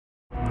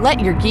Let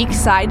your geek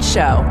side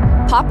show.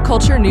 Pop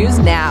culture news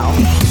now.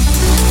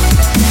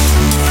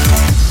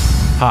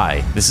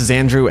 Hi, this is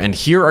Andrew, and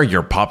here are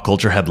your pop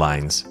culture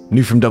headlines.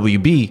 New from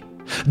WB.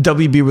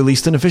 WB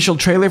released an official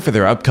trailer for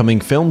their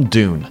upcoming film,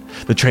 Dune.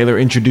 The trailer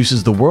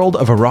introduces the world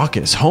of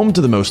Arrakis, home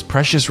to the most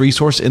precious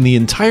resource in the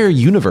entire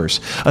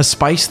universe, a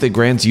spice that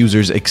grants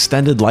users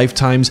extended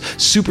lifetimes,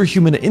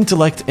 superhuman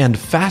intellect, and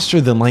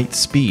faster-than-light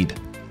speed.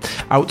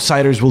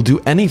 Outsiders will do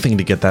anything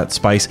to get that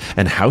spice,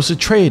 and House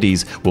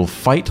Atreides will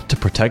fight to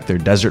protect their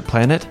desert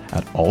planet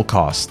at all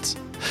costs.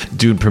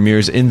 Dune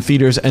premieres in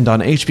theaters and on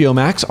HBO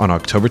Max on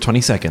October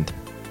 22nd.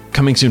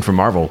 Coming soon from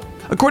Marvel.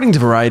 According to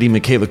Variety,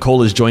 Michaela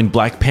Cole has joined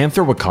Black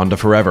Panther: Wakanda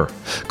Forever.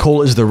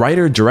 Cole is the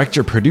writer,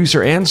 director,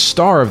 producer, and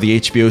star of the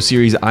HBO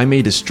series I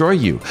May Destroy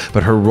You,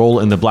 but her role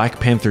in the Black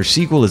Panther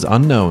sequel is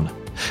unknown.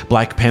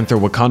 Black Panther: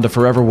 Wakanda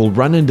Forever will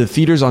run into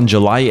theaters on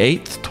July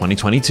 8th,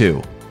 2022.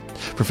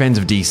 For fans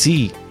of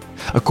DC,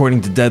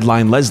 according to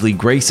Deadline, Leslie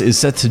Grace is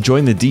set to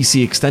join the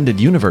DC Extended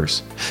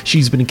Universe.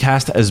 She's been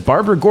cast as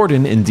Barbara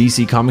Gordon in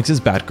DC Comics'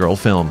 Batgirl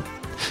film.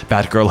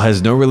 Batgirl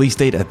has no release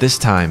date at this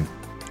time.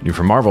 New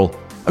from Marvel.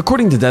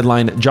 According to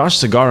Deadline, Josh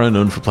Segarra,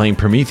 known for playing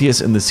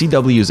Prometheus in the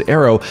CW's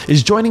Arrow,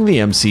 is joining the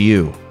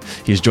MCU.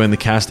 He has joined the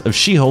cast of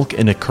She-Hulk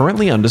in a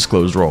currently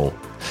undisclosed role.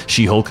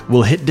 She-Hulk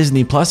will hit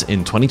Disney Plus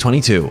in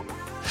 2022.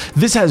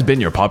 This has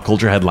been your Pop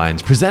Culture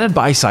Headlines, presented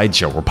by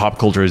Sideshow, where pop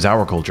culture is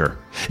our culture.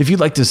 If you'd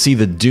like to see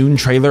the Dune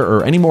trailer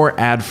or any more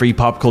ad-free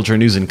pop culture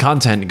news and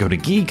content, go to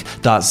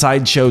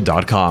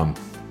geek.sideshow.com.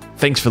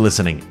 Thanks for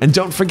listening, and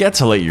don't forget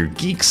to let your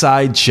geek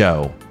side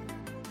show.